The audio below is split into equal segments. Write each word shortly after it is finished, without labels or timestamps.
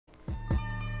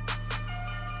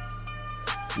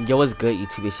Yo, what's good,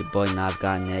 YouTube? It's your boy Nas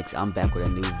God Next. I'm back with a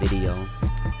new video.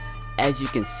 As you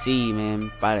can see, man,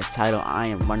 by the title, I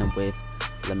am running with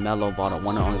Lamelo Ball, the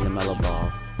one and only Lamelo Ball.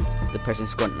 The person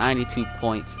scored 92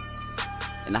 points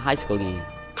in a high school game.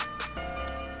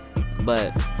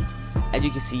 But as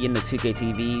you can see in the 2K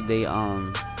TV,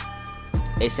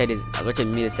 they said Richard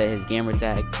Miller said his gamer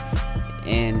tag,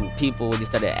 and people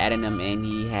just started adding him, and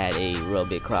he had a real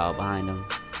big crowd behind him.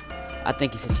 I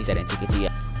think she said it in 2K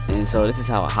TV. And so this is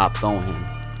how I hopped on him.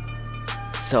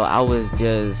 So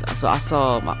I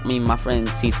saw my friend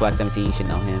C-Swag17, you should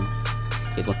know him.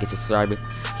 He's 1K subscriber.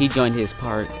 He joined his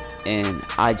part and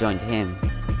I joined him.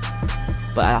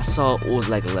 But I saw it was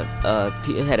like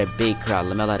it had a big crowd.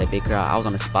 Lamelo had a big crowd. I was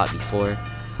on the spot before,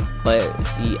 but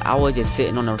see, I was just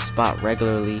sitting on the spot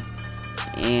regularly,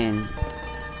 and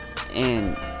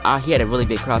he had a really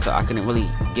big crowd, so I couldn't really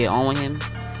get on with him.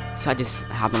 So I just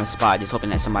hopped on the spot, just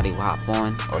hoping that somebody would hop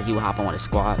on, or he would hop on with a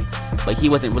squad. But he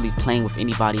wasn't really playing with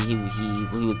anybody. He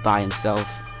was by himself.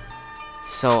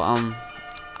 So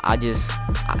he just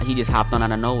hopped on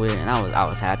out of nowhere, and I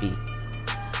was happy.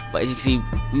 But as you can see,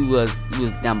 we was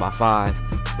down by 5,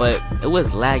 but it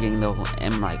was lagging though,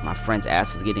 and like my friend's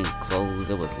ass was getting closed.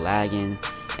 It was lagging,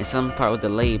 and some part was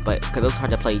delayed, but because it was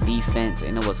hard to play defense,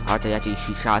 and it was hard to actually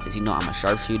shoot shots, as you know I'm a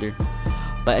sharpshooter.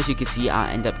 But as you can see,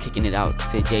 I end up kicking it out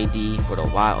to JD for the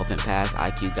wide open pass.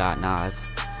 IQ got Nas.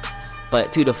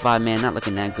 But 2-5, man, not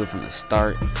looking that good from the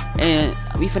start. And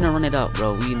we finna run it up,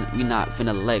 bro. We not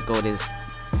finna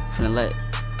let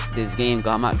this game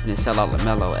go. I'm not finna sell out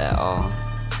Lamelo at all.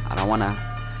 I don't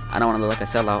wanna look like a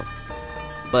sellout.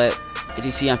 But as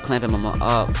you see, I'm clamping him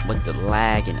up with the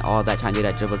lag and all that, trying to do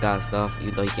that dribble god stuff,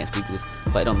 even though he can't speak boost,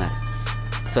 but it don't matter.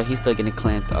 So he's still getting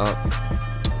clamped up.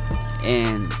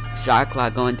 And shot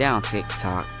clock going down. Tick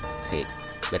tock, tick.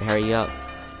 Better hurry up.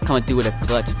 Coming through with a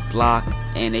clutch block,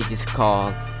 and they just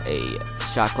called a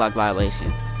shot clock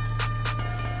violation.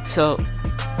 So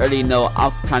already know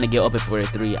I'm trying to get open for the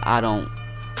 3. I don't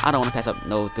want to pass up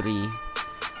no 3,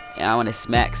 and I want to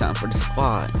smack something for the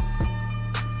squad.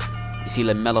 You see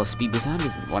Lamelo speed boost. I'm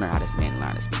just wondering how this man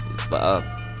learned to speed boost. But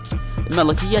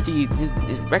Lamelo, he actually,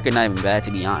 his record not even bad,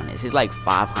 to be honest. It's like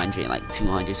 500, like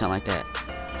 200, something like that.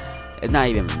 It's not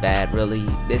even bad, really.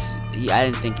 I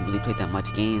didn't think he really played that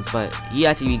much games, but he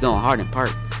actually be going hard in park.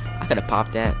 I could have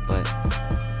popped that, but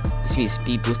you see me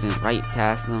speed boosting right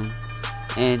past him,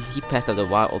 and he passed up the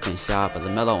wide open shot. But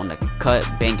Lamelo on the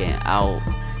cut, banging out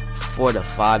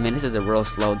 4-5. Man, this is a real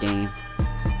slow game,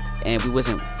 and we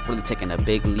wasn't really taking a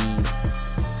big lead.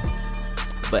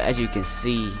 But as you can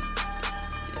see,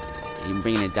 he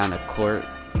bringing it down the court.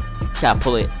 Try to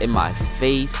pull it in my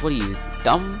face. What are you,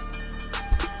 dumb?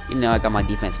 You know I got my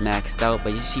defense maxed out,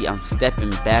 but you see I'm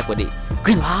stepping back with it.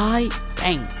 Green light!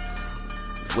 Bang!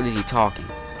 What is he talking?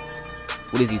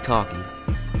 What is he talking?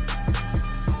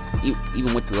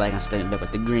 Even with the lag, I'm stepping back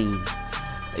with the green.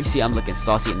 You see I'm looking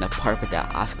saucy in the park with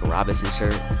that Oscar Robertson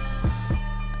shirt.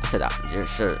 I said your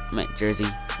shirt, I meant jersey.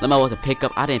 Lamelo was a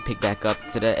pickup. I didn't pick back up,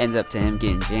 so that ends up to him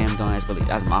getting jammed on.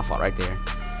 That's my fault right there.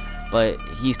 But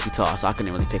he's too tall, so I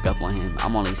couldn't really pick up on him.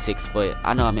 I'm only 6 foot.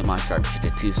 I know I made my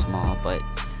sharpshooter too small, but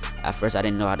at first I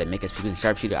didn't know how to make us people in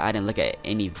sharpshooter. I didn't look at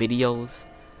any videos,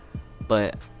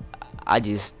 but I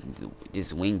just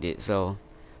winged it. So,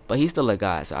 but he's still a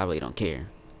guy, so I really don't care.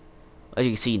 As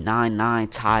you can see, 9-9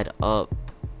 tied up.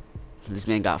 This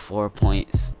man got 4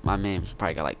 points. My man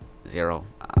probably got like 0.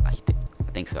 I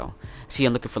think so. See,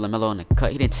 I'm looking for Lamelo in the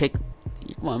cut. He didn't take.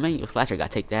 Come on, man, your slasher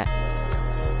got to take that.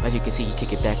 As you can see, he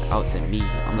kick it back out to me.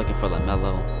 I'm looking for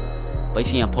Lamelo, but you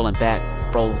see I'm pulling back,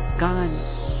 bro. Gone.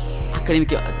 I couldn't even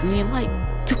get a green light.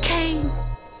 2K.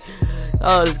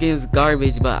 Oh, this game's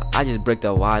garbage, but I just bricked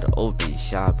a wide open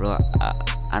shot, bro.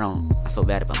 I feel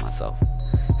bad about myself,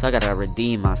 so I gotta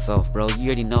redeem myself, bro. You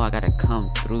already know I gotta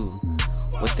come through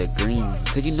with the green,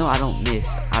 cause you know I don't miss.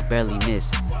 I barely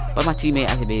miss, but my teammate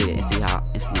activated it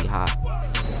instantly hot.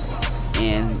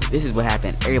 And this is what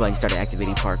happened. Everybody started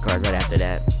activating park cards right after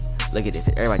that. Look at this.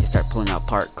 Everybody just started pulling out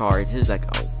park cards. This is like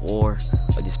a war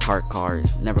of just park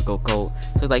cards. Never go cold.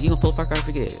 So like, you gonna pull a park card?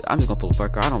 Forget it. I'm just gonna pull a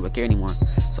park card. I don't really care anymore.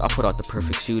 So I put out the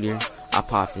perfect shooter. I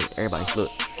popped it. Everybody look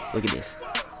at this.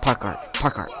 Park card.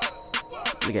 Park card.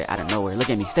 Look at it out of nowhere. Look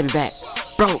at me. Stepping back.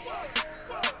 Bro.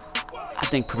 I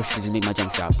think perfect shooter just made my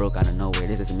jump shot broke out of nowhere.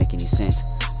 This doesn't make any sense.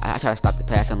 I try to stop the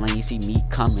passing lane. You see me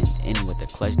coming in with the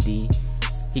clutch D.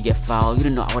 He get fouled. You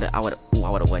didn't know I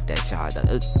would've wet that shot.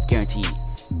 Guaranteed.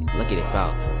 Look at it,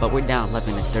 foul. But we're down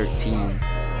 11-13,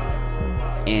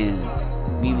 and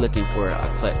we looking for a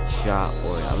clutch shot,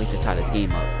 or at least to tie this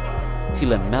game up. See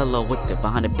Lamelo with the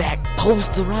behind the back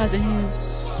posterizing him.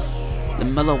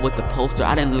 Lamelo with the poster.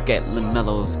 I didn't look at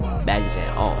Lamelo's badges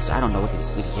at all, so I don't know what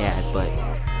he has, but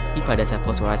he probably does have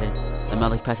posterizing.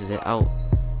 Lamelo, he passes it out.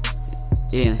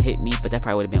 It didn't hit me, but that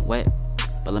probably would have been wet.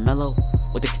 But Lamelo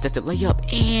with the contested layup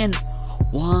and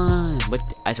one with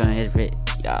the ice on his red.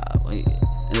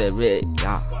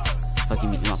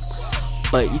 Fucking me wrong.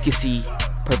 But you can see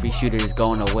Purple Shooter is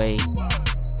going away,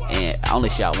 and I only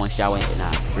shot one shot and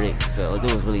not brick, so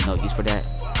there was really no use for that.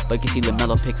 But you can see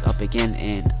Lamelo picks up again,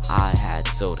 and I had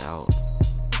sold out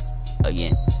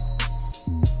again.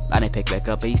 I didn't pick back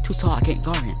up, but he's too tall. I can't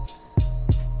guard him.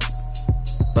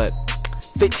 But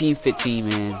 15-15,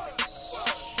 man.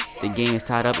 The game is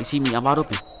tied up. You see me, I'm wide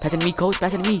open. Passing to me, coach.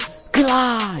 Passing to me.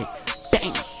 Collide.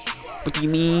 Bang. What do you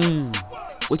mean?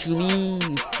 What you mean?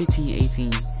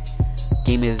 15-18.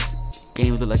 Game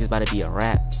look like it's about to be a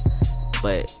wrap.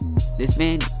 But this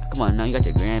man, come on now, you got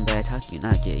your grand badge. How can you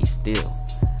not get a steal?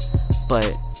 But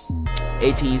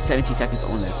 17 seconds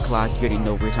on the clock. You already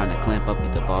know we're trying to clamp up,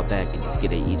 get the ball back, and just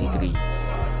get an easy 3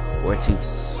 or 2.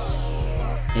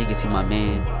 And you can see my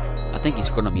man. I think he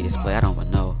scored on me this play. I don't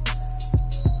even know.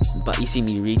 But you see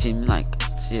me reaching, like,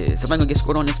 shit, somebody gonna get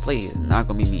scored on this play. It's not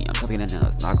gonna be me. I'm telling you that now.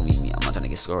 It's not gonna be me. I'm not trying to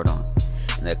get scored on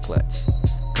in that clutch.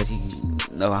 Because you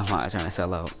know I'm not trying to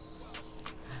sell out.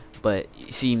 But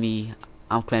you see me,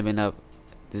 I'm clamping up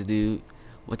this dude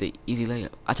with the easy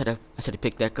layup. I try to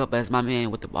pick that up, but it's my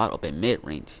man with the ball open mid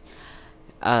range.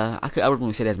 I would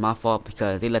really say that's my fault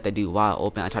because they let that dude wide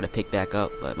open. I tried to pick back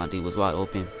up, but my dude was wide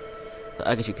open. So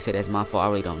I guess you could say that's my fault. I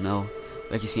really don't know.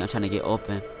 But you see, I'm trying to get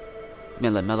open.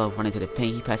 Man, Lamelo running to the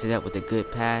paint. He passes out with a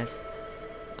good pass.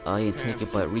 He didn't take it,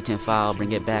 but reach and foul.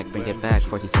 Bring it back.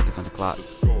 14 seconds on the clock.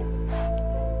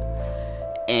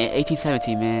 And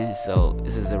 18-17, man. So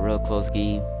this is a real close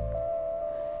game.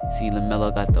 See,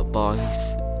 Lamelo got the ball.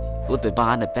 With the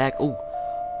behind the back. Ooh,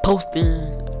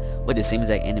 poster with the same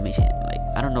exact animation. Like,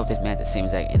 I don't know if this man has the same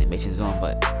exact animations on,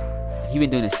 but he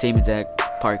been doing the same exact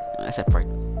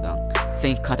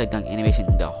same contact dunk animation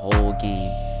the whole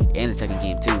game and the second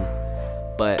game too.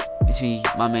 But you see,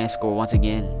 my man scored once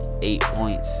again, 8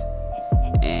 points,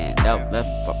 and that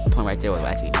point right there was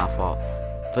actually my fault.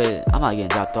 But I'm not getting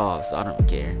dropped off, so I don't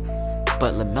care.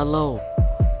 But Lamelo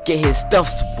get his stuff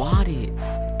swatted. You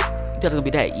thought it was gonna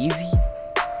be that easy?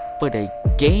 For the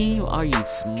game, are you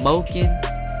smoking?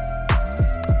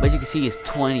 But you can see it's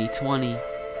 20-20.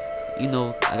 You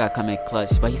know, I gotta come in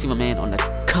clutch. But you see my man on the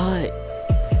cut.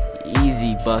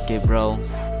 Easy bucket, bro.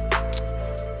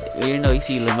 You know, you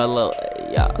see Lamelo.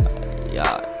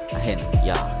 I hit him.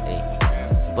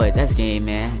 Hey. But that's game,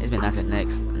 man. It's been nice to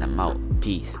next, and I'm out.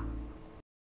 Peace.